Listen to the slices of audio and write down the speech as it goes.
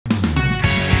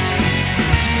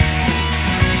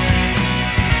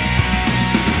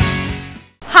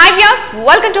Hi viewers,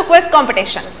 welcome to quiz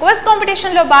competition. Quiz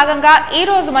competition లో భాగంగా ఈ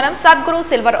రోజు మనం సద్గురు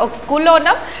సిల్వర్ ఓక్ స్కూల్లో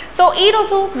ఉన్నాం. సో ఈ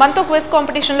రోజు మనతో క్విజ్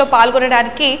కాంపిటీషన్ లో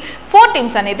పాల్గొనడానికి 4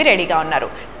 టీమ్స్ అనేది రెడీగా ఉన్నారు.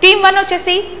 టీమ్ 1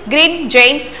 వచ్చేసి green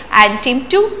Giants and team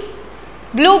 2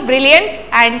 blue brilliance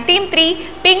and team 3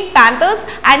 pink Panthers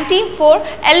and team 4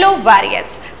 yellow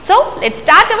warriors. So let's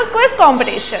start our quiz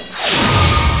competition.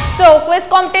 So quiz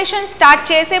competition start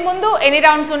చేసే ముందు ఎన్ని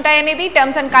రౌండ్స్ ఉంటాయనేది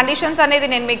టర్మ్స్ అండ్ కండిషన్స్ అనేది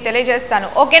నేను మీకు తెలియజేస్తాను.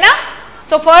 ఓకేనా?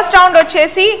 సో ఫస్ట్ రౌండ్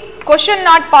వచ్చేసి question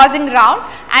not passing round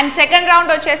and second round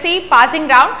వచ్చేసి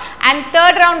passing round and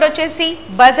third round వచ్చేసి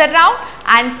buzzer round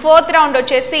and fourth round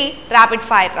వచ్చేసి ర్యాపిడ్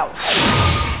ఫైర్ రౌండ్.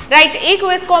 రైట్, ఈ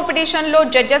క్విజ్ కాంపిటీషన్లో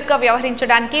జడ్జెస్గా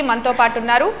వ్యవహరించడానికి మనతో పాటు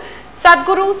ఉన్నారు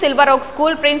Sadhguru silver oak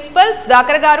school principal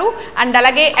Sudhakar గారు అండ్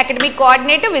అలాగే అకాడమిక్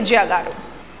కోఆర్డినేటర్ విజయ గారు.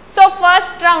 సో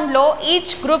ఫస్ట్ రౌండ్లో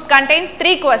ఈచ్ గ్రూప్ కంటైన్స్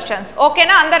 3 క్వశ్చన్స్.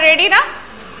 ఓకేనా? అందరు రెడీనా?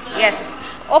 ఎస్.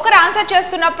 ఒకరు ఆన్సర్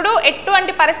చేస్తున్నప్పుడు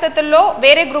ఎటువంటి పరిస్థితుల్లో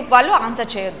వేరే గ్రూప్ వాళ్ళు ఆన్సర్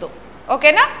చేయొద్దు.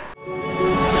 ఓకేనా?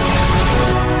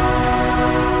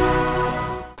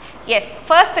 Yes.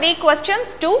 First 3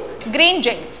 questions to green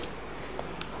Giants.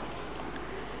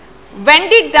 When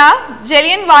did the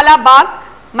Jallianwala Bagh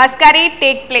masquerade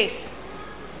take place?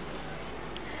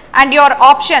 And your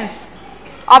options.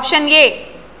 Option A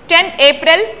 10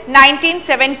 April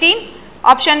 1917,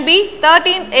 option B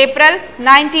 13 April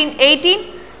 1918,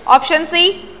 option C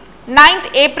 9th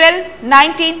April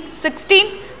 1916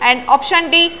 and option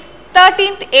D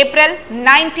 13th April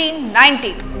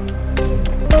 1919.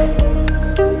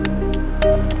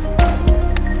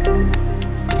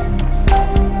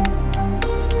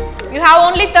 You have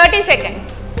only 30 seconds.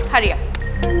 Hurry up.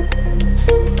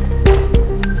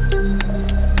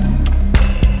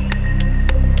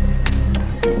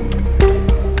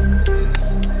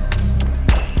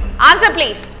 Answer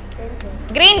please.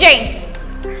 Green Giants.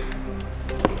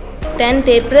 10th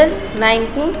April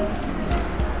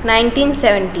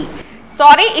 1970.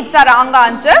 Sorry, it's a wrong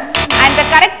answer and the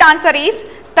correct answer is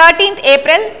 13th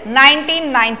April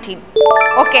 1919.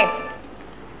 Okay.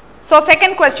 So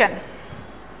second question.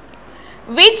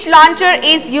 Which launcher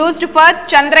is used for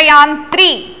Chandrayaan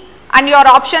 3? And your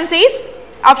options is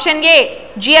option A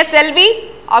GSLV,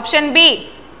 option B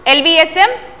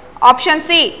LVSM, option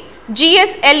C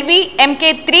GSLV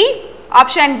MK3,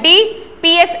 option D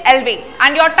PSLV.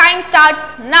 And your time starts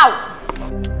now.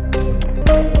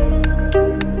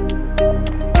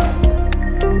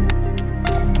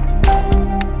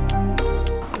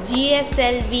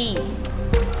 GSLV.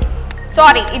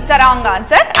 Sorry, it's a wrong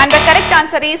answer and the correct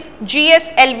answer is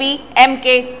GSLV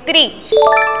MK3.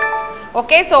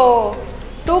 Okay, so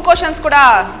 2 questions kuda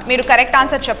meeru correct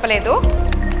answer cheppaledu.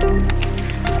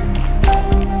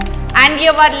 And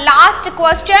your last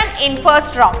question in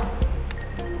first round.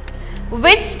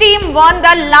 Which team won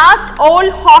the last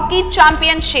World Hockey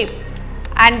Championship?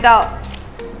 And the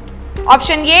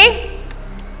option A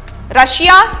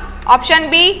Russia, option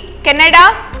B Canada,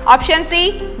 option C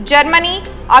Germany,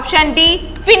 option D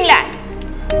Finland.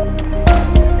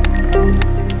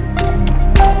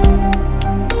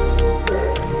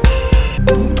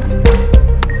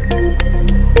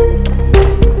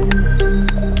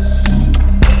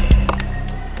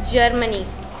 Germany.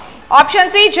 Option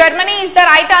C Germany is the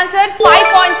right answer. 5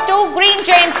 points to Green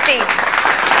Giants team.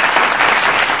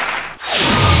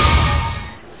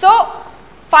 So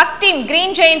first team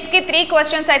Green Giants ki 3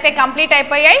 questions aithe complete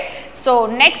అయిపోయాయి. So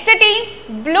next team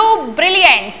Blue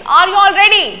Brilliants. Are you all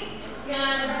ready?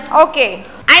 Yes. Okay.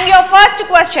 And your first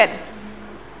question.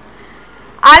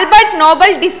 Albert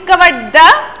Nobel discovered the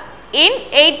in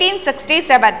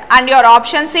 1867 and your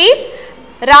options is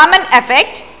Raman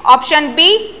effect, option B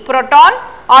proton,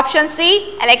 option C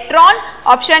electron,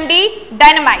 option D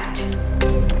dynamite.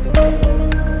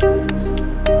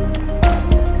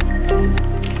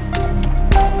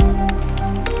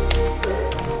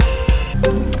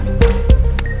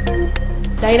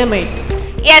 Dynamite.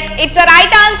 Yes, it's a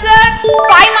right answer.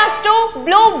 5 marks to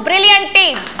Blue Brilliant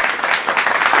team.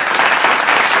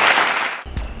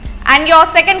 And your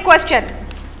second question.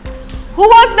 Who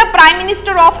was the Prime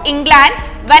Minister of England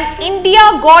when India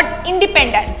got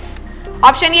independence?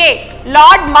 Option A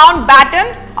Lord Mountbatten,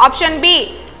 option B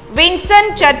Winston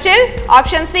Churchill,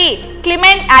 option C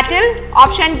Clement Attlee,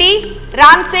 option D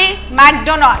Ramsay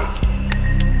MacDonald.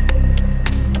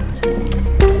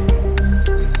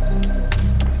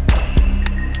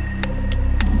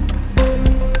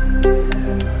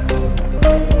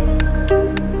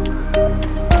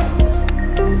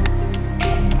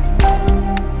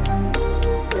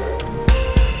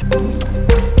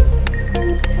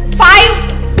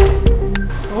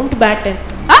 Mountbatten.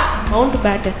 Huh?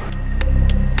 Mountbatten.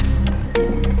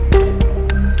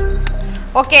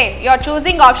 Okay, you are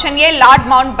choosing option A, Lord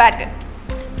Mountbatten.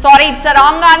 Sorry, it's a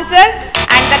wrong answer,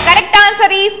 and the correct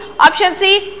answer is option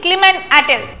C, Clement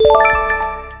Attlee.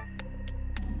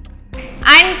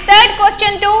 And third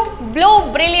question to Blue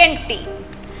Brilliant Tea.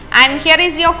 And here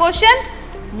is your question.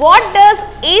 What does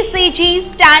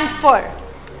ECG stand for?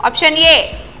 Option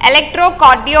A,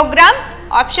 electrocardiogram.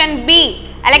 Option B,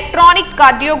 electronic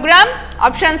cardiogram.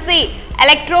 Option C,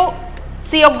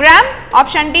 electroceogram.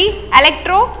 Option D,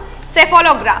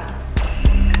 electrocephalogram.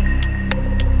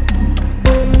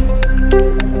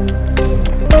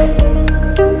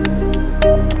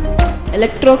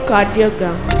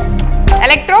 Electrocardiogram.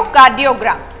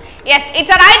 Electrocardiogram. Yes, it's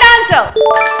a right answer.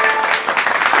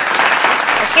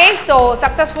 Okay, so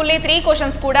successfully 3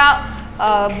 questions kuda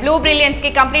Blue Brilliants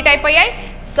ki complete అయిపోయాయి.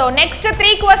 So next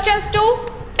 3 questions to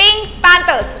Pink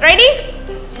Panthers. Ready?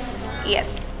 Yes.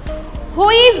 Who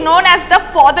is known as the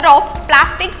father of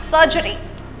plastic surgery?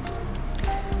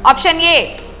 Option A,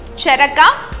 Charaka.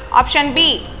 Option B,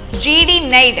 G.D.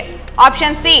 Naid.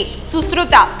 Option C,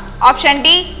 Susruta. Option D,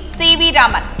 C.V.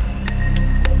 Raman.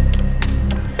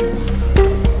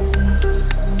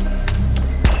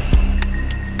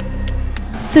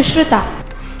 Sushruta.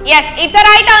 Yes, it's a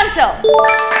right answer.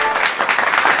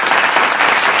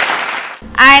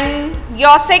 And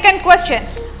your second question.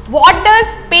 What does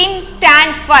PIN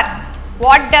stand for?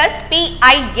 What does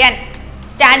PIN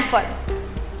stand for?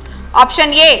 Option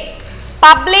A,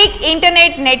 Public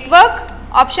Internet Network.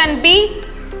 Option B,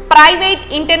 Private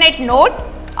Internet Node.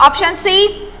 Option C,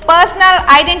 Personal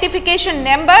Identification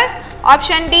Number.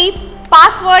 Option D,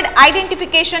 Password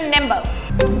Identification Number.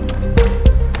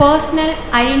 Personal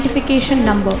Identification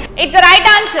Number. It's the right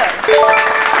answer.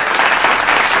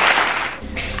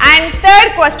 And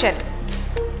third question.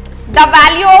 The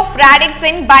value of radix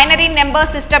in binary number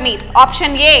system is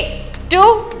option A, 2.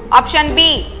 Option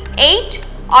B, 8.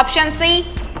 Option C,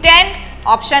 10.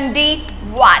 Option D,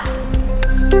 1.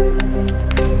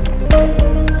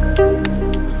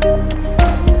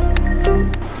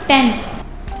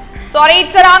 Sorry,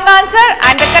 it's a wrong answer,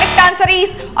 and the correct answer is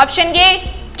option A,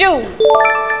 2.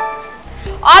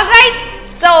 Alright,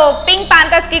 so Pink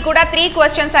Panthers ki kuda 3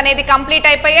 questions anedi complete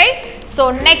అయిపోయాయి. So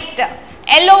next,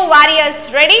 Yellow Warriors,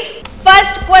 ready?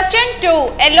 First question to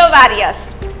Yellow Warriors.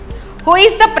 Who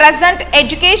is the present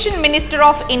Education Minister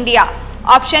of India?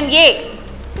 Option A,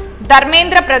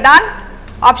 Dharmendra Pradhan.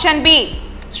 Option B,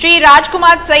 Sri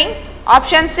Rajkumar Singh.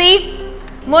 Option C,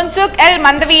 Munsukh L.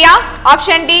 Mandaviya.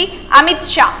 Option D, Amit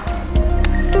Shah.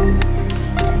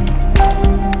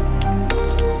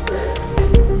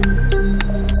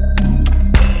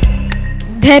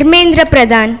 Dharmendra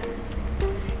Pradhan.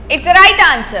 It's the right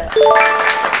answer.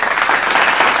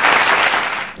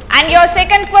 And your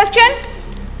second question.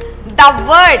 The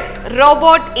word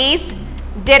robot is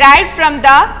derived from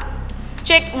the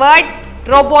Czech word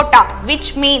robota, which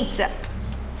means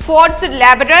forced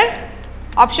laborer.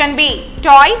 Option B,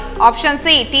 toy. Option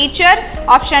C, teacher.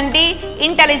 Option D,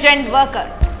 intelligent worker.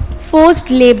 Forced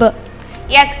labor.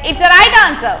 Yes, it's the right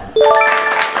answer.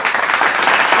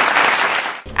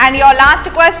 And your last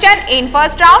question in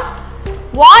first round.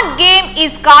 What game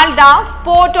is called the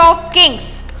sport of kings?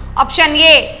 Option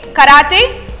A, karate.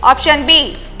 Option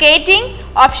B, skating.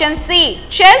 Option C,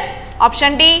 chess.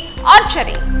 Option D,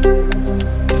 archery.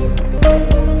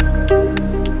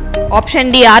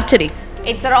 Option D, archery.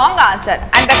 It's a wrong answer,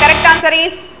 and the correct answer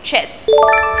is chess.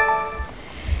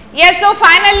 Yes, so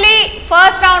finally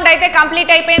first round aithe complete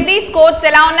అయిపోయింది. Scores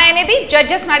ఎలా ఉన్నాయనేది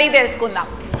judges ని అడిగి తెలుసుకుందాం.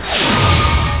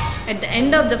 At the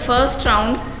end of the first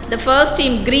round, the first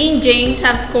team Green Giants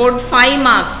have scored 5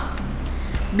 marks.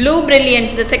 Blue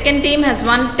Brilliants, the second team, has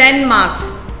won 10 marks.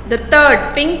 The third,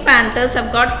 Pink Panthers, have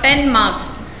got 10 marks,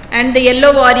 and the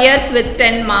Yellow Warriors with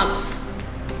 10 marks.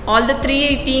 All the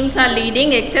 3 teams are leading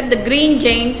except the Green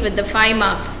Giants with the 5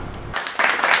 marks.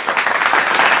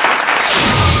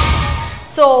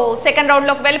 So second round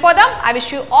loki velipodam. I wish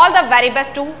you all the very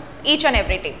best to each and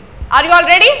every team. Are you all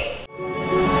ready?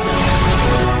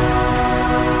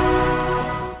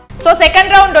 So second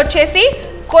round వచ్చేసి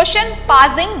question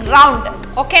passing round.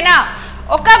 ఓకేనా?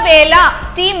 ఒకవేళ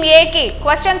team ఏ కి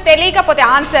question తెలియకపోతే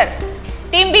answer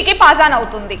team B కి pass on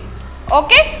అవుతుంది.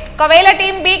 Okay, ఒకవేళ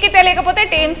team B కి తెలియకపోతే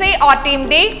team C are team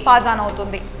D pass on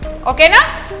అవుతుంది. ఓకేనా?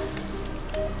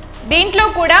 దీంట్లో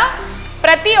కూడా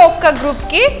ప్రతి ఒక్క గ్రూప్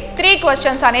కి 3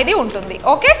 క్వశ్చన్స్ అనేది ఉంటుంది.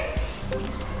 Okay,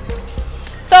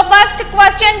 so first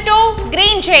question to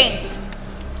green Giants.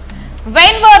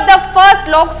 When were the first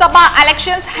Lok Sabha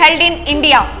elections held in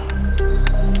India?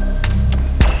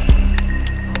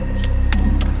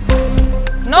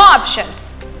 No options.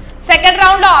 Second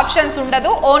round లో ఆప్షన్స్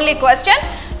ఉండదు, ఓన్లీ క్వశ్చన్.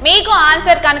 మీకు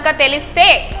ఆన్సర్ కనుక తెలిస్తే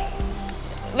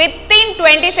విత్ ఇన్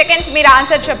 20 seconds మీరు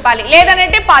ఆన్సర్ చెప్పాలి,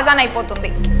 లేదనంటే పాజ్ ఆన్ అయిపోతుంది.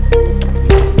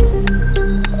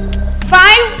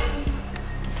 5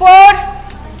 4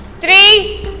 3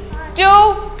 2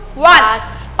 1.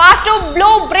 Pass to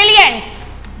Blue Brilliance.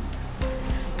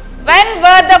 When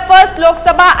were the first Lok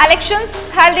Sabha elections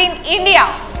held in India?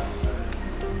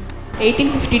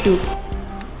 1852.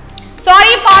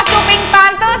 Sorry, pass to Pink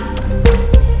Panthers.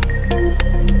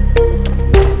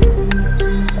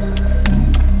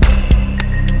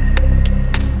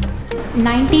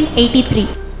 1983.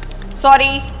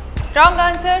 Sorry, wrong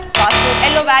answer. Pass to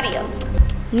Yellow Warriors.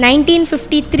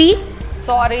 1953.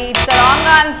 Sorry, it's a wrong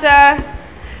answer.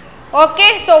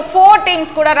 Okay, so 4 teams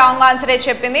kuda wrong answer e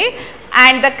cheppindi,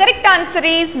 and the correct answer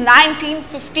is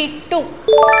 1952.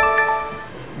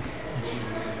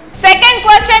 Second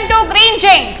question to Green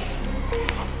Giants.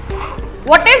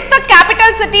 What is the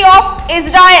capital city of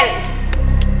Israel?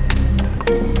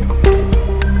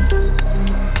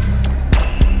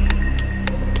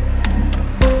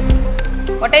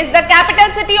 What is the capital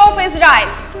city of Israel?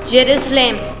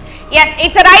 Jerusalem. Yes,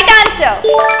 it's a right answer.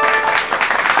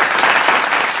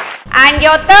 And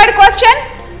your third question,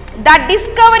 the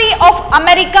discovery of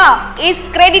America is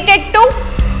credited to?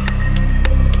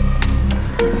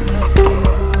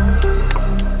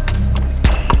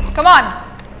 Come on.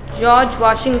 George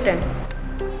Washington.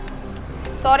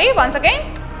 Sorry, once again.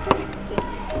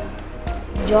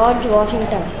 George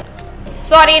Washington.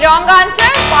 Sorry, wrong answer.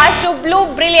 Pass to Blue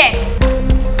Brilliance.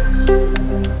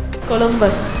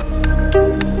 Columbus.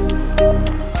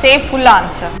 Say full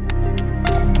answer.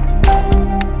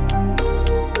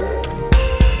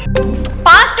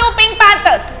 Pass to Pink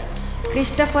Panthers.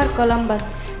 Christopher Columbus.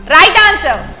 Right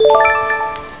answer.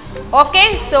 Okay,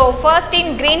 so first in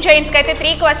Green Giants kaithe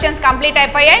 3 questions complete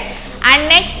అయిపోయాయి, and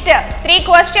next 3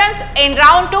 questions in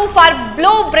round 2 for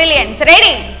Blue Brilliance.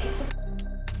 Ready?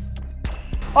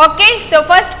 Okay, so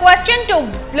first question to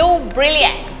Blue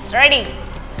Brilliance. Ready?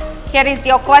 Here is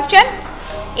your question.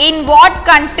 In what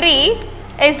country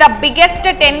is the biggest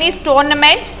tennis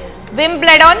tournament,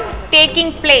 Wimbledon, taking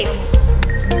place?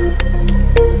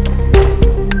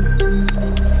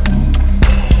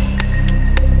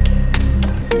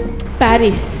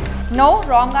 Paris. No,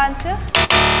 wrong answer.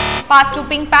 Pass to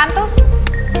Pink Panthers.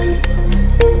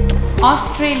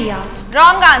 Australia.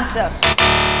 Wrong answer.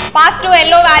 Pass to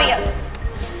Yellow Warriors.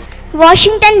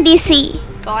 Washington DC.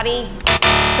 Sorry.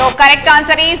 So correct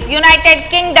answer is United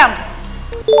Kingdom.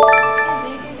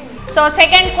 So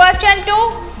second question to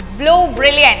Blue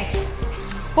Brilliance.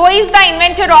 Who is the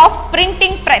inventor of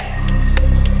printing press?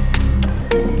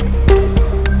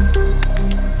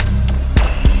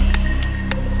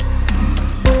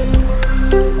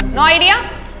 No idea?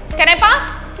 Can I pass?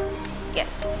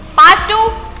 Yes. Pass to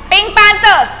Pink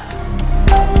Panthers.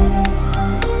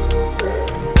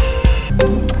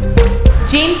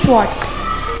 James Watt.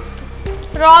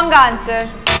 Wrong answer.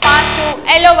 Pass to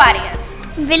Yellow Warriors.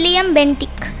 William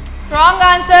Bentinck. Wrong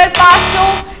answer. Pass to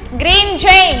Green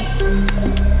Giants.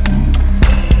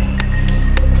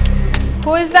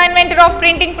 Who is the inventor of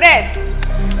printing press?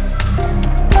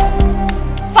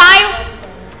 5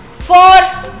 4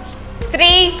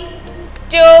 3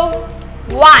 2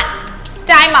 1.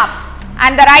 Time up.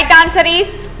 And the right answer is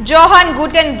Johann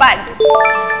Gutenberg.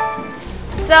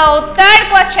 So third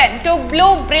question to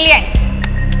Blue Brilliance.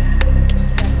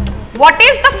 What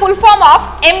is the full form of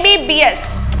MBBS?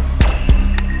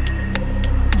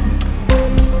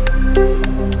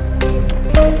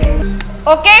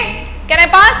 Okay, can I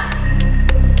pass?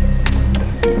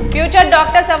 Future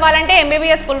doctors అవ్వాలంటే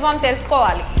MBBS full form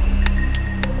తెలుసుకోవాలి.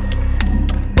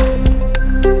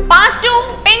 Pass to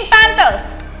Pink Panthers.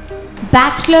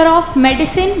 Bachelor of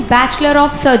Medicine, Bachelor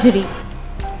of Surgery.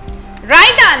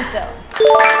 Right answer.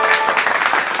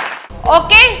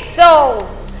 Okay, so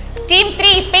Team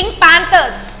 3 Pink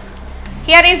Panthers.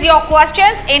 Here is your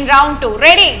questions in round 2.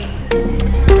 Ready?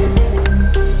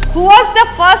 Who was the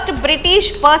first British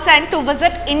person to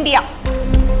visit India?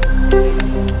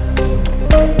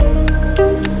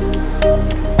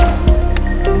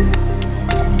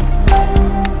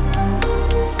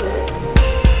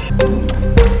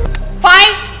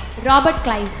 Five. Robert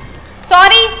Clive.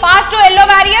 Sorry, pass to Yellow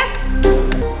Warriors.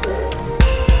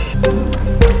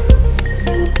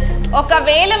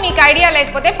 ఒకవేళ మీకు idea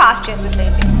లేకపోతే pass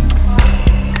చేసేసేయండి.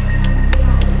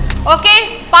 Okay,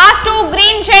 pass to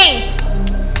green Giants.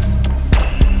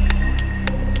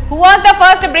 Who was the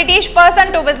first British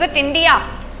person to visit India?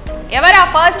 ఎవరు ఆ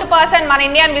first person మన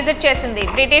ఇండియాని visit చేసింది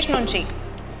British నుంచి?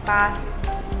 Pass.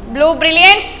 Blue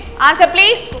brilliance, answer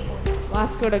please.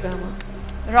 Vasco డ gamma.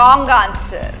 Wrong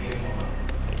answer.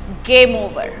 Game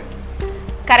over.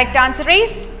 Correct answer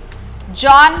is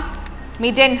John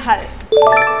Midenhall.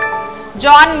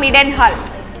 John Midenhall.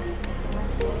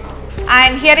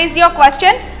 And here is your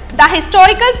question. The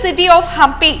historical city of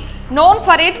Hampi, known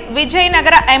for its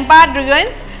Vijayanagara Empire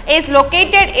ruins, is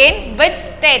located in which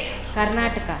state?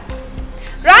 Karnataka.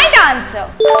 Right answer.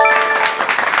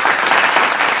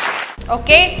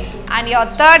 Okay, and your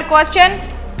third question.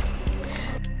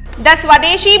 The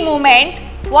Swadeshi movement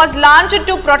was launched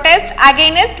to protest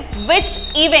against which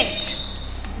event?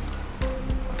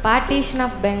 Partition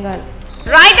of Bengal.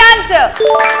 Right answer.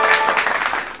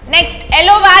 Next,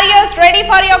 yellow warriors, ready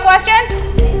for your questions?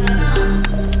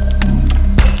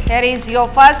 Here is your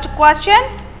first question.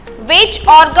 Which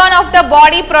organ of the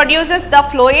body produces the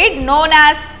fluid known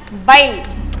as bile?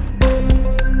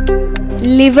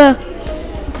 Liver.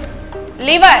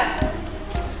 Liver.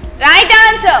 Right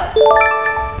answer.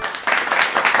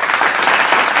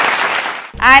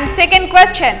 And second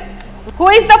question. Who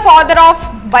is the father of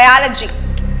biology?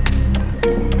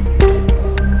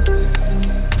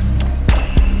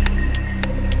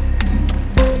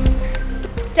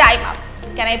 Time up.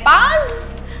 Can I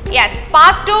pass? Yes,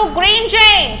 pass to Green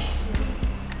James.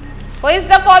 Who is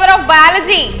the father of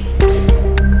biology?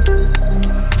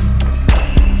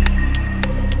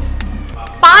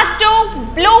 Pass to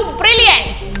Blue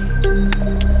Brilliance.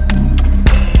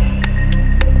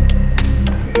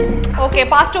 Okay,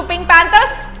 pass to Pink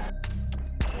Panthers.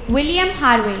 William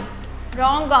Harvey.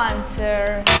 Wrong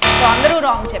answer. So, andaru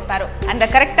wrong chepparu. And the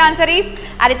correct answer is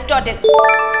Aristotle.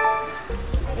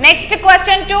 Next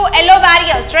question to yellow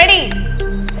warriors. Ready?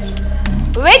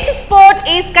 Which sport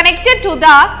is connected to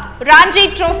the Ranji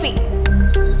Trophy?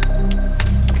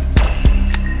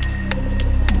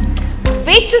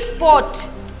 Which sport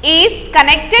is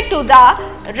connected to the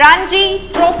Ranji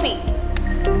Trophy?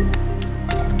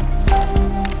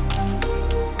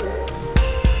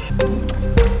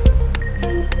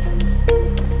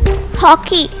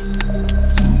 Hockey.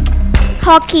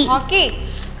 Hockey. Hockey.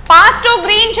 Pass to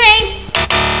Green Chains.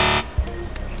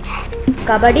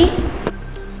 Kabaddi.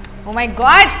 Oh my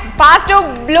god. Pass to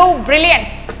Blue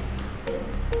Brilliance.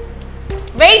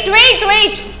 Wait.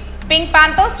 Pink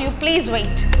Panthers, you please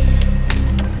wait.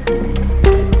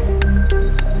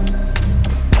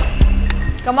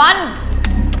 Come on.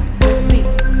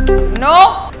 No.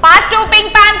 Pass to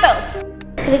Pink Panthers.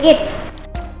 Cricket.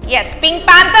 Yes, Pink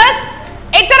Panthers.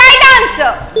 It's the right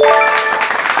answer.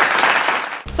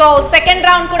 So, second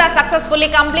round kuda successfully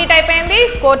complete ayipindi.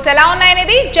 Scores ela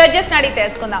unnayinedi judges ni adigi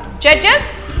telukundam. Judges,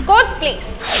 scores please.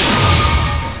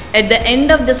 At the end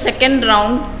of the second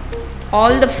round,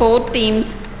 all the 4 teams,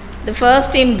 the first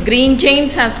team Green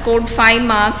Giants have scored 5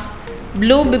 marks.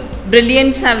 Blue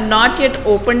Brilliants have not yet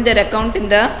opened their account in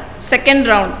the second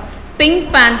round.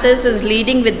 Pink Panthers is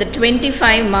leading with the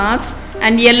 25 marks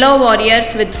and Yellow Warriors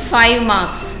with 5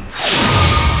 marks.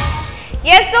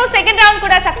 Yes, so second round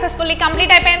kuda successfully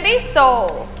complete ayipindi. So,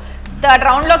 third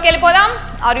round loki velipodam.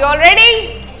 Are you all ready?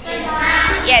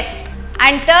 Yes.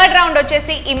 And third round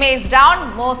vachesi image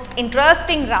round, most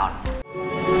interesting round.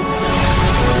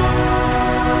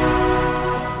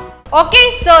 Okay,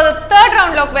 so third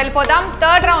round loki velipodam.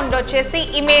 Third round vachesi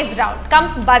image round, come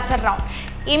buzzer round.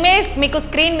 Image మీకు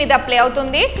screen మీద play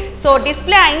అవుతుంది. So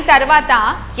display అయిన తర్వాత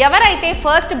ఎవరైతే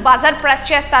first buzzer press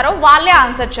చేస్తారో వాళ్ళే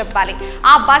answer చెప్పాలి.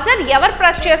 ఆ బజర్ ఎవరు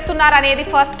ప్రెస్ చేస్తున్నారు అనేది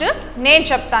ఫస్ట్ నేను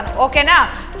చెప్తాను, ఓకేనా?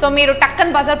 సో మీరు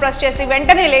టక్కన్ బజర్ ప్రెస్ చేసి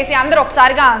వెంటనే లేచి అందరూ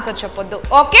ఒకసారిగా ఆన్సర్ చెప్పొద్దు,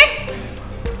 ఓకే?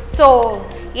 సో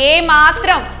ఏ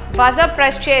మాత్రం బజర్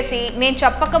ప్రెస్ చేసి నేను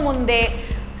చెప్పక ముందే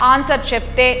ఆన్సర్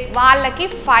చెప్తే వాళ్ళకి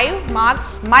 5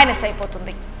 మార్క్స్ మైనస్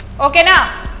అయిపోతుంది, ఓకేనా?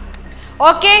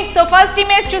 ఓకే, సో ఫస్ట్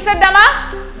ఇమేజ్ చూసేద్దామా?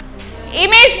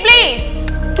 Image please.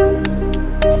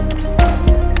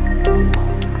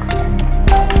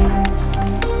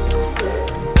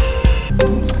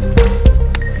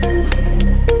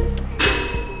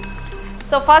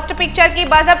 So first picture కి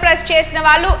బజర్ ప్రెస్ చేసిన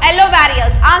వాళ్ళు yellow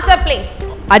warriors. Answer please.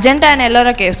 Ajanta and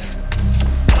Nellore caves.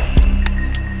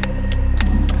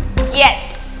 Yes,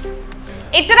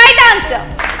 it's the right answer.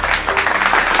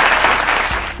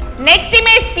 Next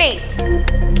image please.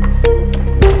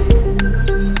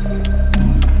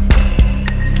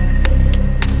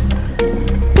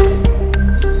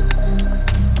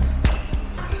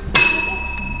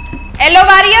 Yellow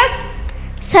warriors.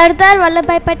 Sardar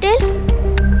Vallabhbhai Patel.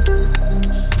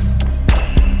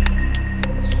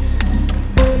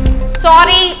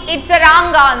 Sorry, it's a wrong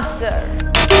answer.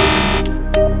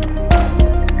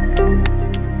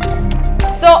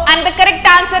 So, and the correct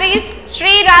answer is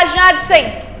Sri Rajnath Singh.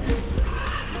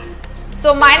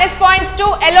 So, minus points to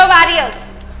yellow warriors.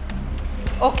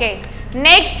 Okay,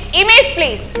 next image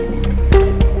please.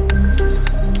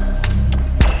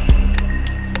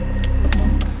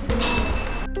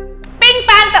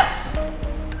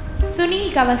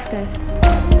 Gavaskar.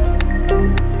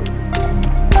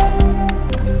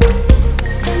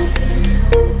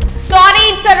 Sorry,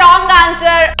 it's a wrong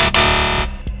answer.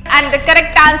 And the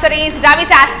correct answer is Ravi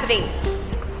Shastri.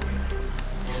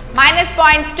 Minus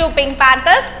points to Pink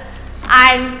Panthers.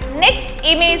 And next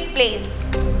image please.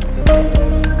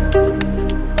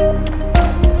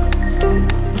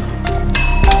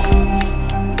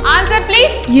 Answer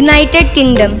please. United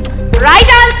Kingdom. Right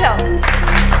answer.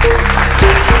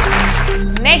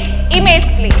 Next image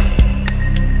please.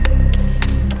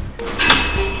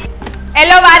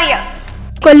 Yellow Warriors.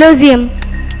 Colosseum.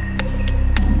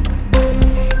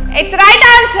 It's right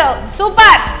answer.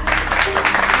 Super.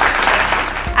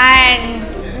 And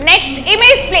next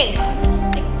image please.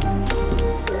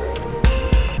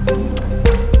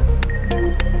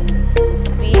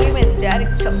 Film is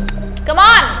director. Come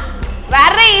on.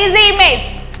 Very easy image.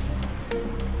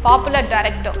 Popular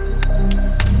director.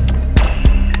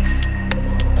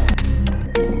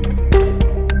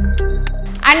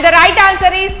 And the right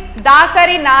answer is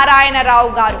Dasari Narayana Rao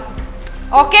Garu.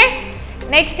 Okay.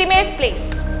 Next image please.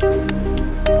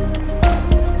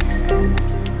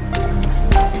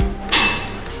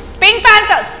 Pink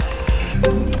Panthers.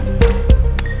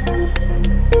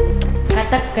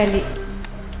 Kathakali.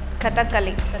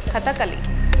 Kathakali. Kathakali.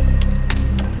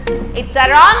 It's a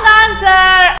wrong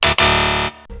answer.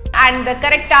 And the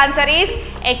correct answer is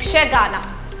Yakshagana.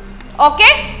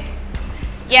 Okay?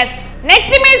 Yes. Next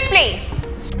image please.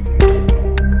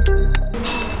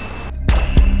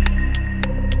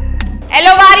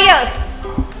 Yellow Warriors.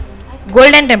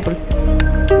 Golden Temple.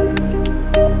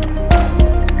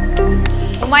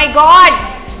 Oh my God.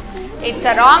 It's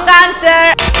a wrong answer.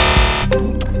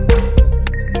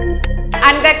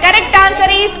 And the correct answer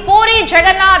is Puri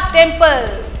Jagannath Temple.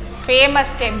 Famous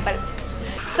temple.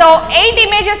 So 8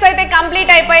 images aithe complete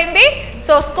అయిపోయింది.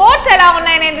 So scores ఎలా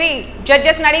ఉన్నాయనేది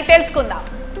judges ని అడిగి తెలుసుకుందాం.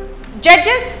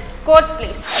 Judges, scores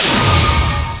please.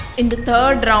 In the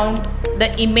third round, the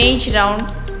image round,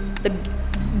 the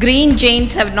Green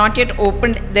Giants have not yet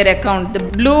opened their account. The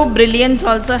Blue Brilliants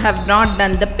also have not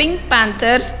done. The Pink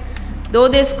Panthers, though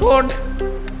they scored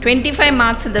 25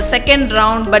 marks in the second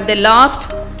round, but they lost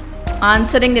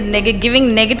answering the giving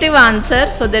negative answer,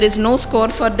 so there is no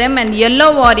score for them. And Yellow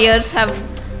Warriors have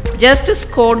just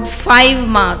scored 5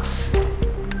 marks.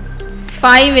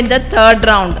 5 in the third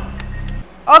round.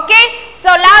 Okay, so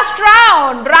last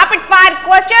round, rapid fire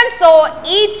questions. So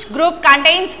each group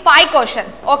contains 5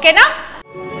 questions. Okay na?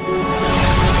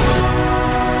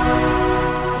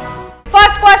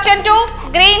 First question to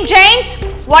Green Giants.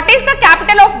 What is the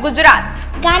capital of Gujarat?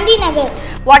 Gandhinagar.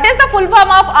 What is the full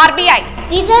form of RBI?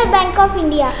 Reserve Bank of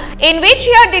India. In which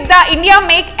year did the India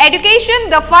make education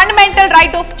the fundamental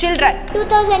right of children?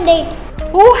 2008.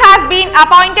 Who has been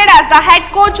appointed as the head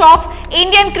coach of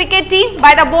Indian cricket team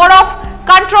by the Board of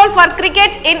Control for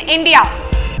Cricket in India?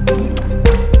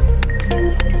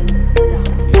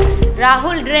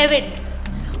 Rahul Dravid.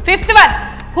 Fifth one.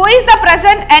 Who is the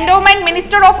present endowment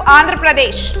minister of Andhra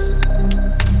Pradesh?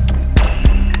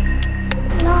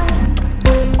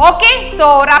 Okay, so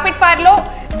rapid fire lo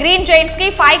Green Giants ki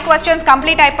 5 questions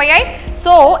complete అయిపోయాయి.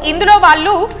 So ఇందులో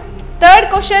వాళ్ళు third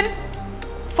question,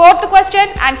 fourth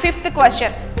question and fifth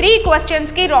question 3 questions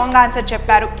కి wrong answer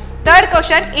చెప్పారు. Third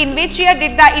question, in which year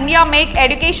did the India make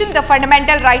education the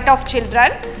fundamental right of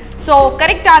children? So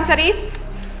correct answer is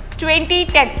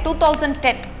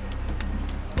 2010.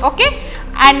 Okay,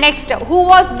 and next, who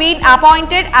was being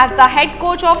appointed as the head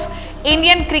coach of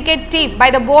Indian cricket team by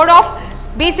the board of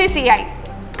BCCI?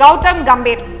 Gautam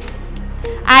Gambhir.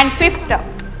 And fifth,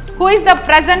 who is the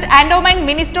present endowment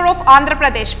minister of Andhra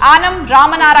Pradesh? Anam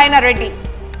Ramanarayana Reddy.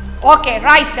 Okay,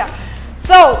 right.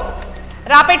 So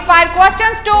rapid fire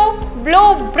questions to Blue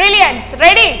Brilliants.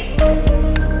 Ready?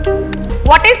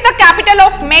 What is the capital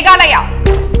of Meghalaya?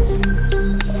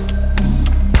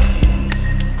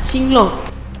 Shillong.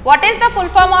 What is the full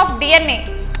form of DNA?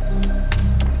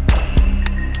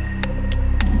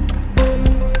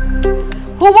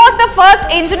 Who was the first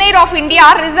engineer of India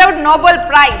received Nobel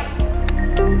Prize?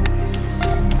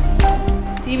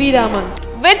 C.V. Raman.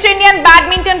 Which Indian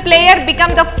badminton player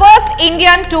became the first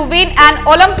Indian to win an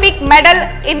Olympic medal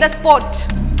in the sport?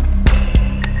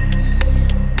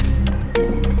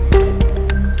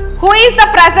 Who is the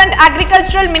present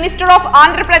agricultural minister of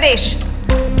Andhra Pradesh?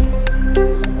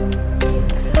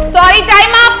 Sorry,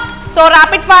 time up. So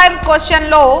rapid fire question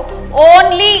lo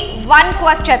only one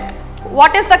question.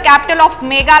 What is the capital of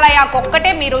Meghalaya?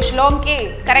 Kokkate meeru Shillong ki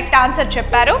correct answer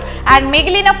chepparu and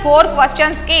migilina 4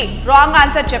 questions ki wrong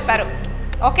answer chepparu.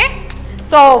 Okay,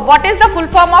 so what is the full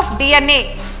form of DNA?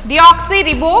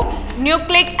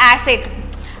 Deoxyribonucleic acid.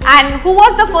 And who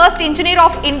was the first engineer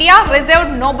of India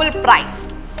received Nobel Prize?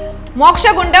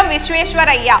 Mokshagundam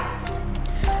Vishweshwaraya.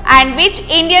 And which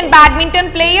Indian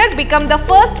badminton player became the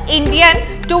first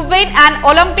Indian to win an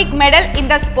Olympic medal in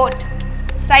the sport?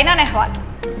 Saina Nehwal.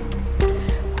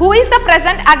 Who is the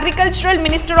present agricultural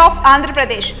minister of Andhra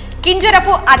Pradesh?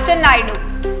 Kinjarapu Achennayidu.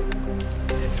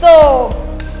 So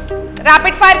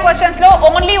rapid fire questions lo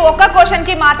only oka question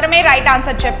ki maatrame right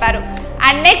answer chepparu.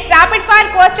 And next rapid fire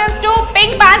questions to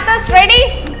Pink Panthers. Ready?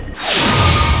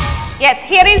 Yes,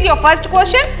 here is your first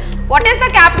question. What is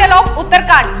the capital of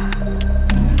Uttarakhand?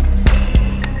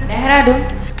 Dehradun.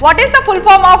 What is the full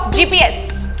form of GPS?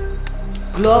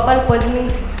 Global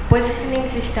Positioning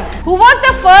System. Who was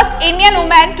the first Indian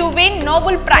woman to win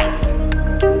Nobel Prize?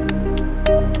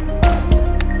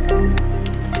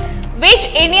 Which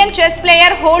Indian chess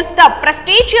player holds the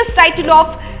prestigious title of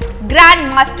Grand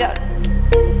Master?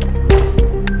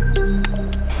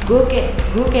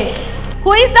 Gukesh.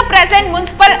 Who is the present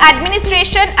Municipal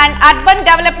Administration and Urban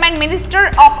Development Minister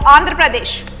of Andhra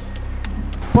Pradesh?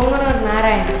 Ponganur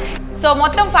Narayan. So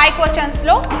మొత్తం 5 questions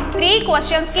లో 3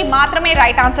 questions కి మాత్రమే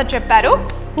right answer చెప్పారు.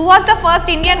 Who was the first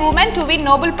Indian woman to win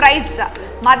Nobel Prize?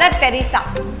 Mother Teresa.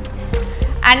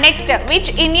 And next, which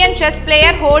Indian chess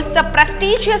player holds the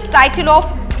prestigious title of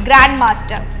Grand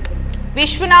Master?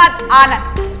 Vishwanath Anand.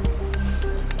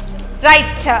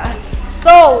 Right.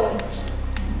 So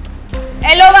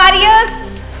hello warriors,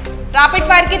 rapid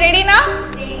fire ki ready na?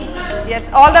 Yes,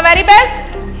 all the very best.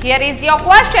 Here is your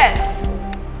questions.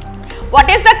 What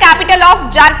is the capital of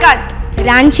Jharkhand?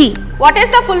 Ranchi. What is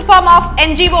the full form of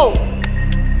NGO?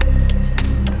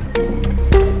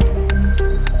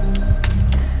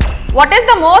 What is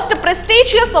the most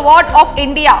prestigious award of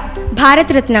India? Bharat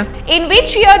Ratna. In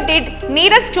which year did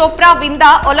Neeraj Chopra win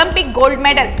the Olympic gold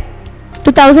medal?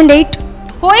 2008.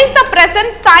 Who is the present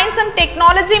Science and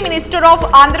Technology Minister of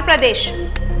Andhra Pradesh?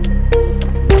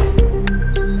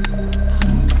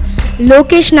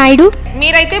 Lokesh Naidu.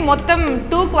 మీరైతే మొత్తం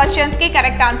 2 questions కి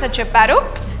correct answer చెప్పారు.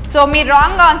 So మీరు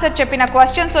wrong answer చెప్పిన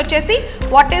questions వచ్చేసి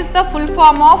what is the full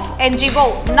form of NGO?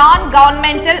 Non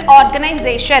governmental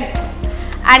organisation.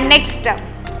 And next,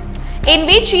 in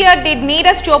which year did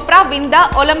Neeraj Chopra win the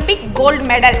Olympic gold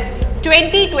medal?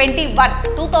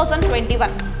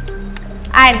 2021.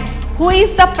 And who is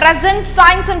the present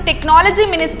Science and Technology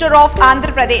Minister of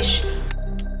Andhra Pradesh?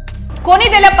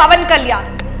 Konidela Pavan Kalyan.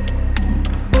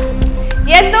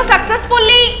 Yes, so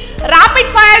successfully rapid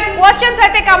fire questions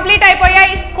aithe complete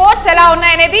అయిపోయాయి. Scores ఎలా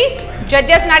ఉన్నాయనేది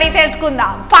judges ని అడిగి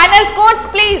తెలుసుకుందాం. Final scores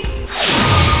please.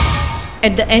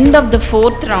 At the end of the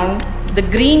 4th round, the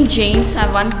Green Giants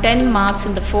have won 10 marks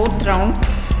in the 4th round,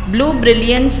 Blue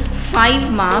Brilliance 5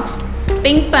 marks,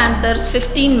 Pink Panthers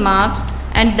 15 marks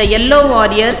and the Yellow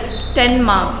Warriors 10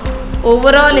 marks.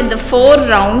 Overall in the 4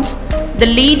 rounds, the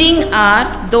leading are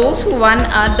those who won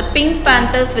are the Pink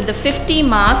Panthers with the 50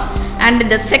 marks, and in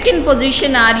the second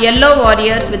position are Yellow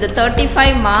Warriors with the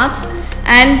 35 marks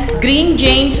and Green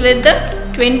Giants with the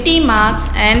 20 marks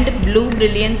and Blue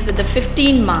Brilliance with the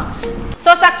 15 marks.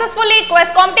 So successfully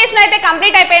quest competition అయితే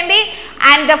complete అయిపోయింది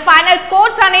and the final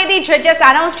scores అనేది judges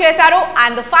announce చేశారు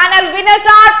and the final winners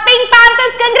are pink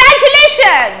Panthers.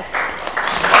 Congratulations.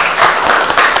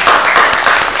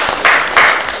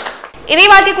 ఇది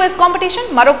వాటి quiz competition.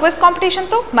 మరో quiz competition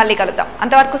తో మళ్ళీ కలుద్దాం.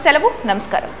 అంతవరకు సెలవు.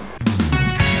 నమస్కారం.